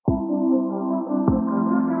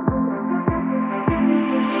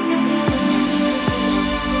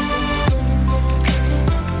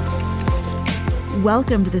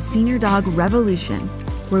Welcome to the Senior Dog Revolution,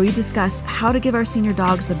 where we discuss how to give our senior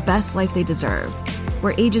dogs the best life they deserve,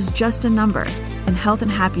 where age is just a number and health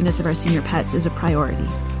and happiness of our senior pets is a priority.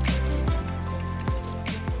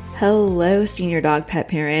 Hello, senior dog pet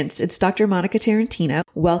parents. It's Dr. Monica Tarantino.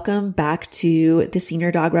 Welcome back to the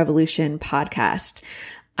Senior Dog Revolution podcast.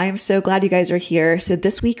 I am so glad you guys are here. So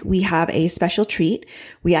this week we have a special treat.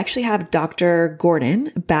 We actually have Dr.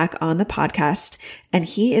 Gordon back on the podcast, and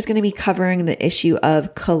he is going to be covering the issue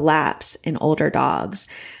of collapse in older dogs.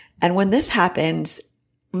 And when this happens,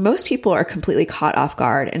 most people are completely caught off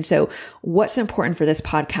guard. And so what's important for this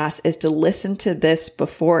podcast is to listen to this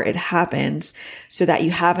before it happens so that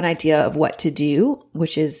you have an idea of what to do,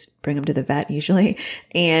 which is bring them to the vet usually.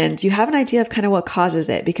 And you have an idea of kind of what causes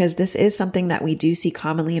it, because this is something that we do see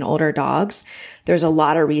commonly in older dogs. There's a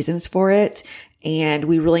lot of reasons for it. And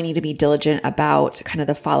we really need to be diligent about kind of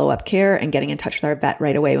the follow-up care and getting in touch with our vet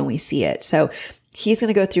right away when we see it. So he's going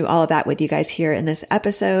to go through all of that with you guys here in this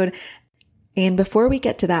episode. And before we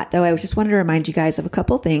get to that, though, I just wanted to remind you guys of a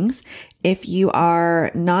couple things. If you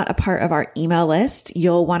are not a part of our email list,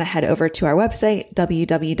 you'll want to head over to our website,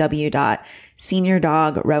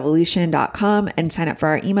 www.seniordogrevolution.com, and sign up for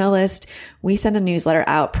our email list. We send a newsletter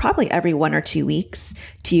out probably every 1 or 2 weeks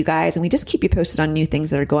to you guys, and we just keep you posted on new things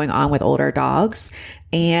that are going on with older dogs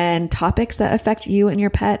and topics that affect you and your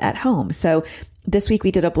pet at home. So this week we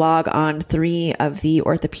did a blog on 3 of the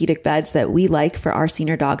orthopedic beds that we like for our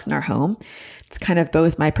senior dogs in our home. It's kind of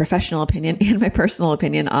both my professional opinion and my personal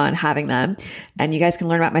opinion on having them. And you guys can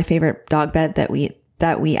learn about my favorite dog bed that we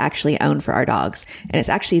actually own for our dogs. And it's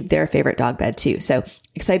actually their favorite dog bed too. So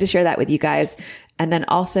excited to share that with you guys. And then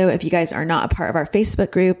also, if you guys are not a part of our Facebook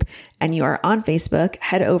group and you are on Facebook,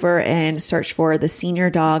 head over and search for the Senior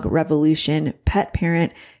Dog Revolution Pet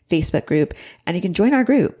Parent Facebook group, and you can join our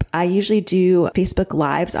group. I usually do Facebook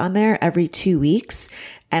Lives on there every 2 weeks,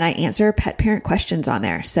 and I answer pet parent questions on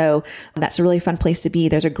there. So that's a really fun place to be.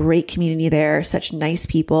 There's a great community there, such nice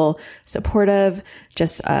people, supportive,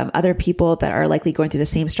 just other people that are likely going through the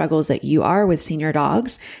same struggles that you are with senior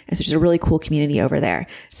dogs. And so it's a really cool community over there.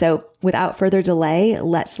 So without further delay,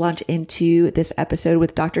 let's launch into this episode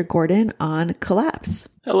with Dr. Gordon on collapse.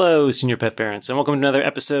 Hello, senior pet parents, and welcome to another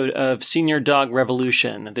episode of Senior Dog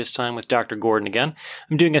Revolution, this time with Dr. Gordon again.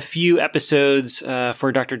 I'm doing a few episodes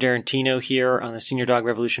for Dr. Tarantino here on the Senior Dog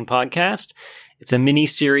Revolution podcast. It's a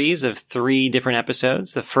mini-series of 3 different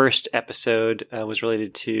episodes. The first episode was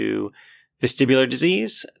related to vestibular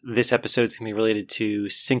disease. This episode is going to be related to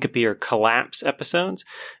syncope or collapse episodes.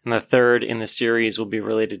 And the third in the series will be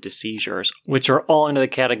related to seizures, which are all under the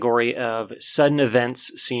category of sudden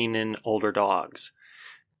events seen in older dogs.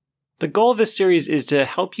 The goal of this series is to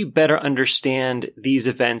help you better understand these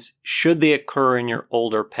events should they occur in your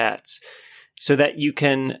older pets, so that you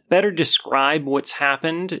can better describe what's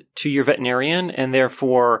happened to your veterinarian and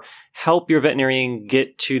therefore help your veterinarian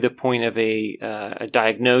get to the point of a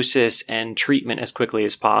diagnosis and treatment as quickly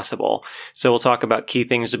as possible. So we'll talk about key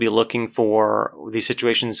things to be looking for these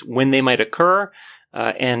situations when they might occur,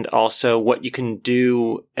 and also what you can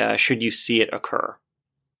do should you see it occur.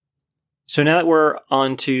 So now that we're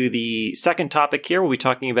on to the second topic here, we'll be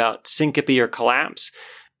talking about syncope or collapse.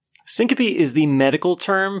 Syncope is the medical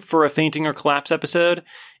term for a fainting or collapse episode.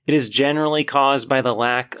 It is generally caused by the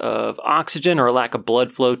lack of oxygen or a lack of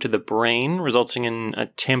blood flow to the brain, resulting in a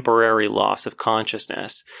temporary loss of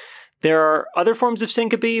consciousness. There are other forms of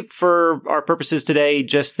syncope. For our purposes today,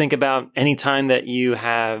 just think about any time that you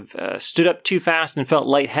have stood up too fast and felt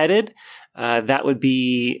lightheaded. That would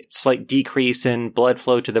be slight decrease in blood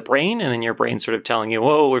flow to the brain, and then your brain sort of telling you,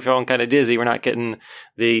 whoa, we're feeling kind of dizzy. We're not getting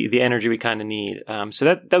the energy we kind of need. So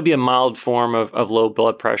that would be a mild form of low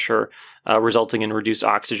blood pressure, resulting in reduced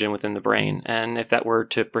oxygen within the brain. And if that were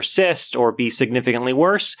to persist or be significantly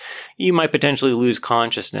worse, you might potentially lose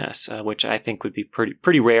consciousness, which I think would be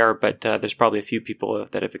pretty rare, but there's probably a few people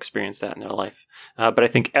that have experienced that in their life. But I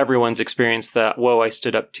think everyone's experienced that, whoa, I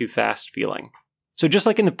stood up too fast feeling. So just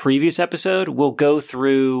like in the previous episode, we'll go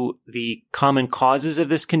through the common causes of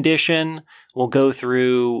this condition. We'll go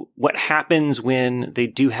through what happens when they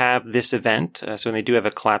do have this event, so when they do have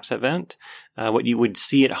a collapse event, what you would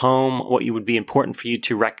see at home, what you would be important for you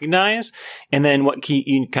to recognize, and then what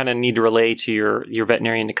you kind of need to relay to your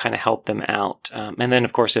veterinarian to kind of help them out. And then,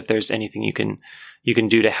 of course, if there's anything you can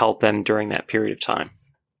do to help them during that period of time.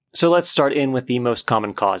 So let's start in with the most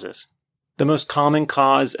common causes. The most common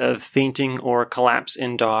cause of fainting or collapse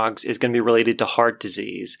in dogs is going to be related to heart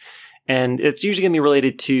disease. And it's usually going to be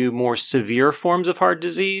related to more severe forms of heart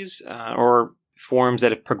disease or forms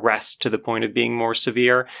that have progressed to the point of being more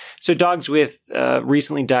severe. So dogs with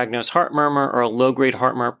recently diagnosed heart murmur or a low-grade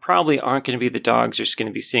heart murmur probably aren't going to be the dogs you're just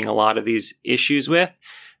going to be seeing a lot of these issues with.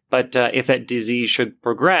 But if that disease should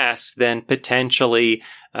progress, then potentially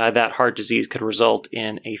that heart disease could result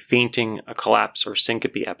in a fainting, a collapse, or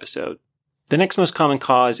syncope episode. The next most common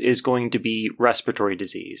cause is going to be respiratory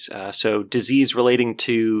disease. So disease relating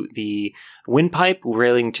to the windpipe,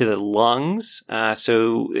 relating to the lungs.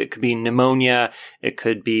 So it could be pneumonia, it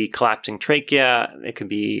could be collapsing trachea, it could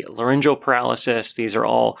be laryngeal paralysis. These are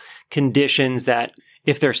all conditions that,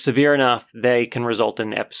 if they're severe enough, they can result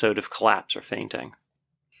in an episode of collapse or fainting.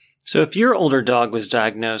 So if your older dog was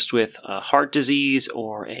diagnosed with a heart disease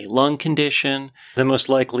or a lung condition, the most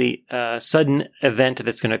likely sudden event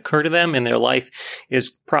that's going to occur to them in their life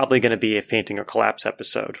is probably going to be a fainting or collapse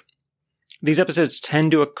episode. These episodes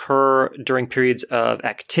tend to occur during periods of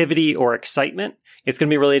activity or excitement. It's going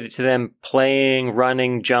to be related to them playing,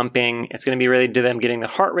 running, jumping. It's going to be related to them getting the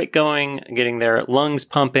heart rate going, getting their lungs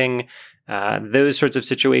pumping. Those sorts of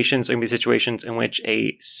situations are going to be situations in which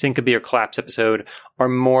a syncope or collapse episode are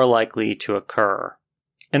more likely to occur.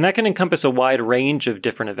 And that can encompass a wide range of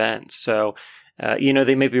different events. So,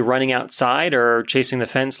 they may be running outside or chasing the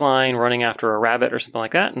fence line, running after a rabbit or something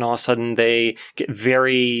like that. And all of a sudden they get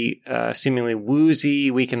very seemingly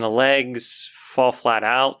woozy, weak in the legs, fall flat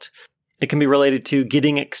out. It can be related to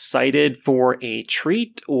getting excited for a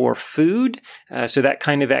treat or food. So that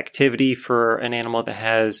kind of activity for an animal that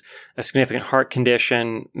has a significant heart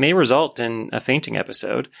condition may result in a fainting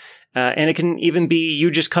episode. And it can even be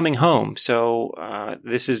you just coming home. So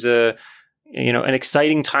this is an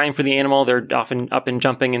exciting time for the animal. They're often up and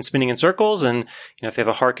jumping and spinning in circles. And if they have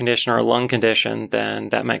a heart condition or a lung condition, then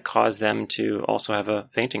that might cause them to also have a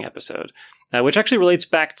fainting episode. Which actually relates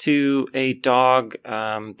back to a dog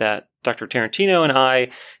that Dr. Tarantino and I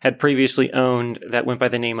had previously owned that went by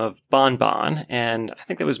the name of Bon Bon. And I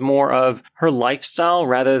think that was more of her lifestyle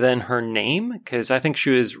rather than her name, because I think she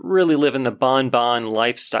was really living the Bon Bon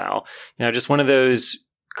lifestyle. Just one of those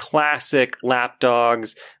classic lap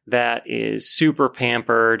dogs that is super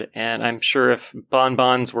pampered. And I'm sure if Bon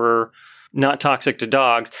Bons were not toxic to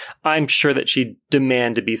dogs, I'm sure that she'd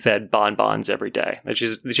demand to be fed bonbons every day. That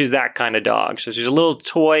she's that kind of dog. So she's a little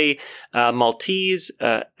toy Maltese,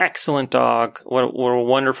 excellent dog. What a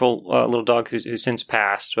wonderful little dog who's since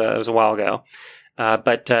passed. It was a while ago.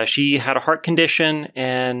 But she had a heart condition,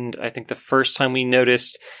 and I think the first time we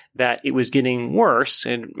noticed that it was getting worse,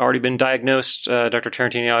 it had already been diagnosed. Dr.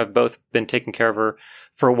 Tarantino and I have both been taking care of her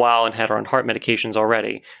for a while and had her on heart medications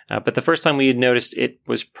already. But the first time we had noticed it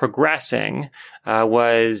was progressing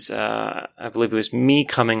was, I believe it was me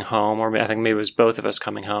coming home, or I think maybe it was both of us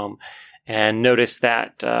coming home, and noticed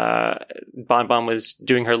that Bon Bon was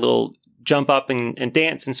doing her little jump up and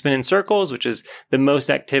dance and spin in circles, which is the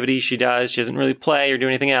most activity she does. She doesn't really play or do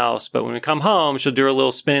anything else. But when we come home, she'll do her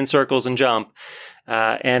little spin in circles and jump.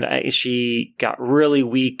 She got really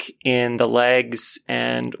weak in the legs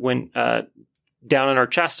and went down on her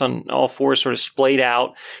chest on all fours, sort of splayed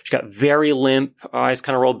out. She got very limp, eyes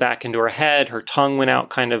kind of rolled back into her head. Her tongue went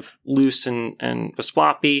out kind of loose and was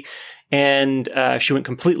floppy. And she went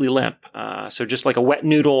completely limp. So just like a wet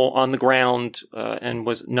noodle on the ground and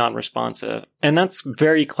was non-responsive. And that's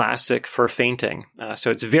very classic for fainting. So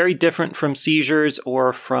it's very different from seizures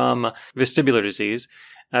or from vestibular disease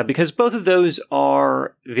because both of those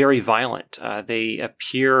are very violent. They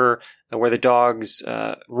appear where the dog's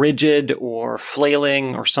rigid or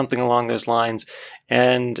flailing or something along those lines.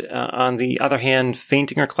 And on the other hand,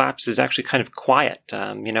 fainting or collapse is actually kind of quiet.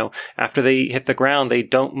 After they hit the ground, they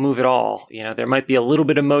don't move at all. There might be a little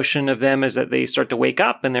bit of motion of them as that they start to wake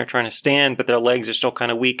up and they're trying to stand, but their legs are still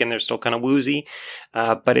kind of weak and they're still kind of woozy.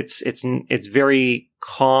 But it's very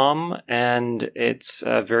calm and it's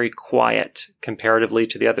very quiet comparatively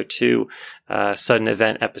to the other two sudden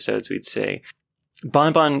event episodes we'd see.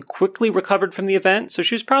 Bon Bon quickly recovered from the event, so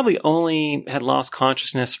she was probably only had lost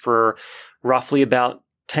consciousness for roughly about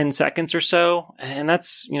 10 seconds or so, and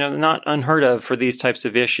that's not unheard of for these types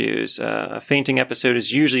of issues. A fainting episode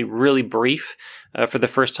is usually really brief for the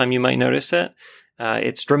first time you might notice it.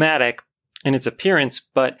 It's dramatic in its appearance,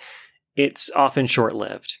 but it's often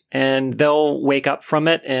short-lived. And they'll wake up from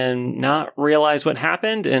it and not realize what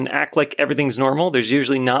happened and act like everything's normal. There's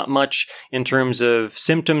usually not much in terms of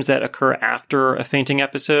symptoms that occur after a fainting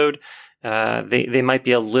episode. They might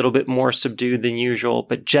be a little bit more subdued than usual,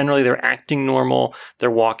 but generally they're acting normal,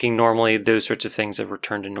 they're walking normally, those sorts of things have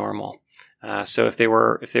returned to normal. So if they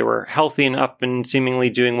were healthy and up and seemingly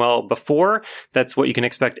doing well before, that's what you can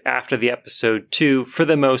expect after the episode too, for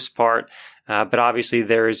the most part. But obviously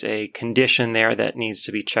there's a condition there that needs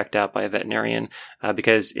to be checked out by a veterinarian,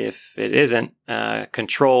 because if it isn't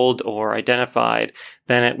controlled or identified,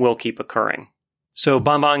 then it will keep occurring. So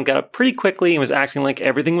Bon Bon got up pretty quickly and was acting like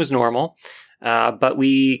everything was normal. But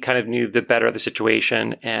we kind of knew the better of the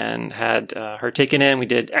situation and had her taken in. We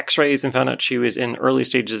did x-rays and found out she was in early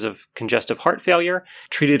stages of congestive heart failure,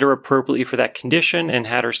 treated her appropriately for that condition, and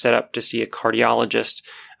had her set up to see a cardiologist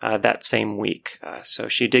that same week. So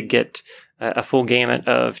she did get a full gamut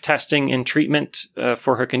of testing and treatment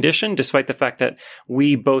for her condition, despite the fact that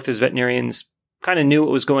we both as veterinarians kind of knew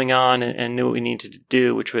what was going on and knew what we needed to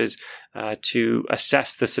do, which was to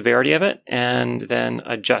assess the severity of it and then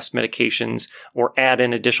adjust medications or add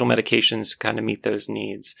in additional medications to kind of meet those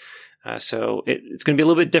needs. So it's going to be a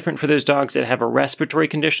little bit different for those dogs that have a respiratory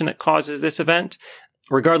condition that causes this event.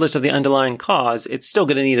 Regardless of the underlying cause, it's still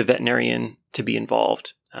going to need a veterinarian to be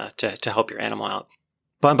involved to help your animal out.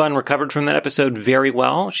 Bon Bon recovered from that episode very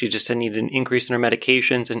well. She just needed an increase in her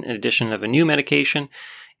medications and in addition of a new medication.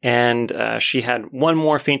 And she had one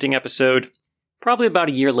more fainting episode, probably about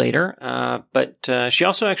a year later. But she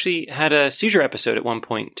also actually had a seizure episode at one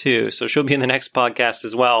point too. So she'll be in the next podcast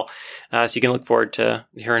as well. So you can look forward to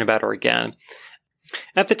hearing about her again.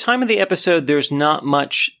 At the time of the episode, there's not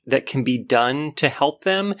much that can be done to help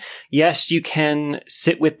them. Yes, you can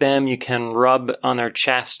sit with them, you can rub on their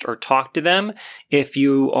chest or talk to them. If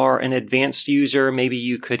you are an advanced user, maybe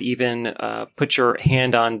you could even put your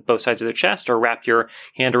hand on both sides of their chest or wrap your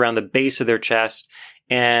hand around the base of their chest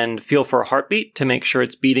and feel for a heartbeat to make sure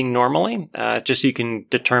it's beating normally, just so you can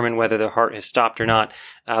determine whether the heart has stopped or not.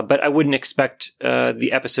 But I wouldn't expect the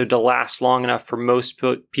episode to last long enough for most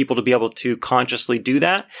people to be able to consciously do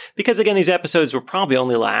that. Because again, these episodes will probably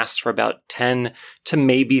only last for about 10 to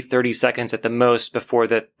maybe 30 seconds at the most before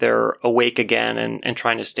that they're awake again and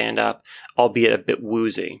trying to stand up, albeit a bit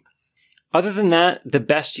woozy. Other than that, the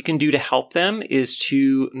best you can do to help them is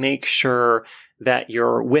to make sure that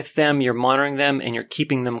you're with them, you're monitoring them, and you're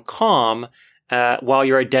keeping them calm while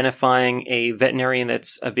you're identifying a veterinarian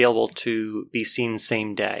that's available to be seen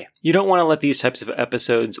same day. You don't want to let these types of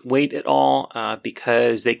episodes wait at all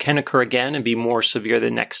because they can occur again and be more severe the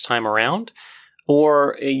next time around.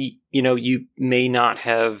 Or, you may not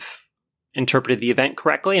have interpreted the event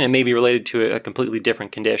correctly, and it may be related to a completely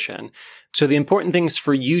different condition. So the important things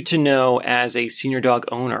for you to know as a senior dog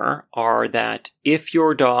owner are that if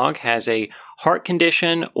your dog has a heart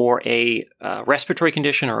condition or a respiratory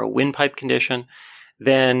condition or a windpipe condition,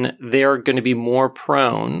 then they're going to be more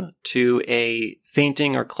prone to a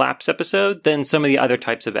fainting or collapse episode than some of the other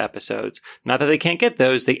types of episodes. Not that they can't get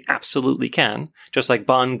those, they absolutely can. Just like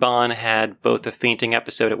Bon Bon had both a fainting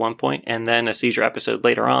episode at one point and then a seizure episode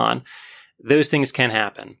later on. Those things can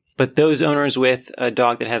happen. But those owners with a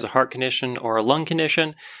dog that has a heart condition or a lung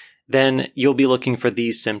condition, then you'll be looking for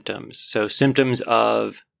these symptoms. So symptoms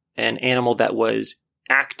of an animal that was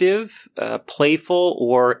active, playful,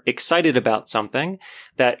 or excited about something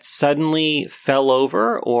that suddenly fell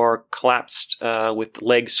over or collapsed with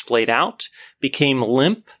legs splayed out, became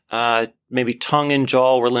limp, maybe tongue and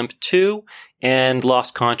jaw were limp too, and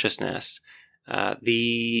lost consciousness.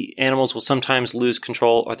 The animals will sometimes lose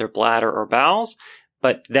control of their bladder or bowels,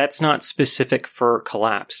 but that's not specific for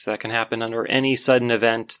collapse. That can happen under any sudden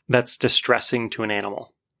event that's distressing to an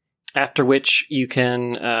animal. After which you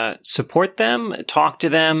can support them, talk to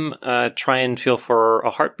them, try and feel for a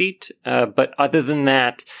heartbeat. But other than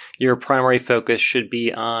that, your primary focus should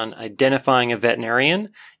be on identifying a veterinarian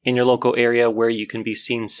in your local area where you can be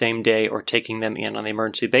seen same day or taking them in on an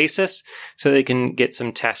emergency basis so they can get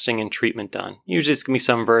some testing and treatment done. Usually it's going to be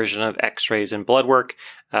some version of x-rays and blood work,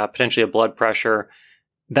 potentially a blood pressure,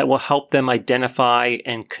 that will help them identify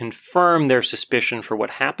and confirm their suspicion for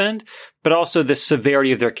what happened, but also the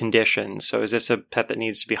severity of their condition. So is this a pet that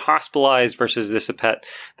needs to be hospitalized versus this a pet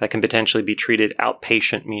that can potentially be treated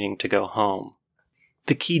outpatient, meaning to go home?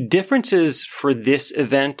 The key differences for this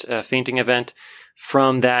event, fainting event,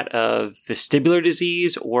 from that of vestibular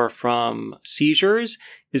disease or from seizures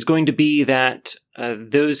is going to be that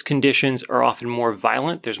those conditions are often more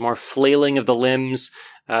violent. There's more flailing of the limbs.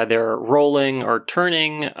 They're rolling or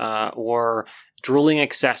turning or drooling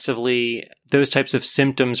excessively. Those types of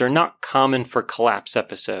symptoms are not common for collapse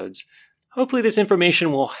episodes. Hopefully this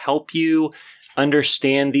information will help you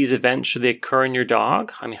understand these events should they occur in your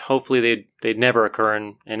dog. I mean, hopefully they'd never occur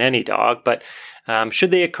in any dog, but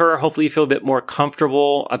should they occur, hopefully you feel a bit more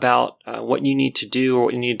comfortable about what you need to do or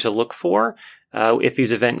what you need to look for. if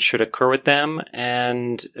these events should occur with them,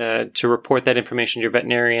 and to report that information to your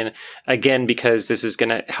veterinarian, again, because this is going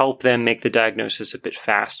to help them make the diagnosis a bit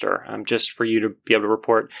faster, just for you to be able to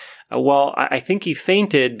report, well, I think he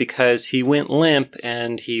fainted because he went limp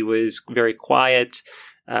and he was very quiet,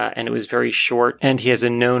 and it was very short, and he has a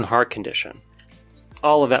known heart condition.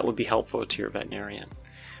 All of that would be helpful to your veterinarian.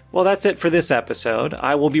 Well, that's it for this episode.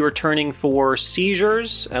 I will be returning for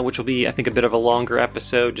seizures, which will be, I think, a bit of a longer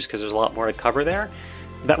episode just because there's a lot more to cover there.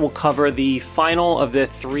 That will cover the final of the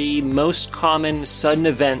 3 most common sudden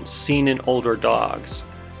events seen in older dogs.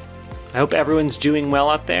 I hope everyone's doing well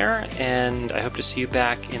out there, and I hope to see you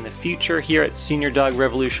back in the future here at Senior Dog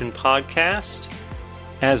Revolution Podcast.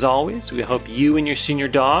 As always, we hope you and your senior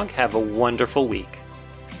dog have a wonderful week.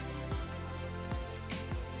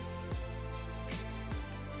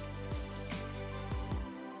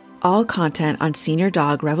 All content on Senior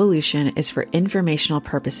Dog Revolution is for informational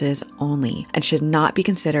purposes only and should not be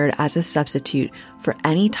considered as a substitute for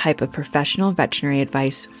any type of professional veterinary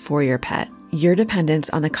advice for your pet. Your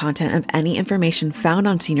dependence on the content of any information found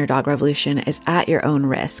on Senior Dog Revolution is at your own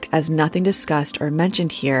risk, as nothing discussed or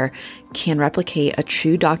mentioned here can replicate a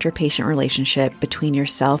true doctor-patient relationship between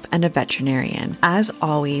yourself and a veterinarian. As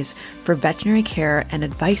always, for veterinary care and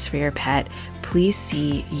advice for your pet, please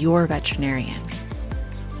see your veterinarian.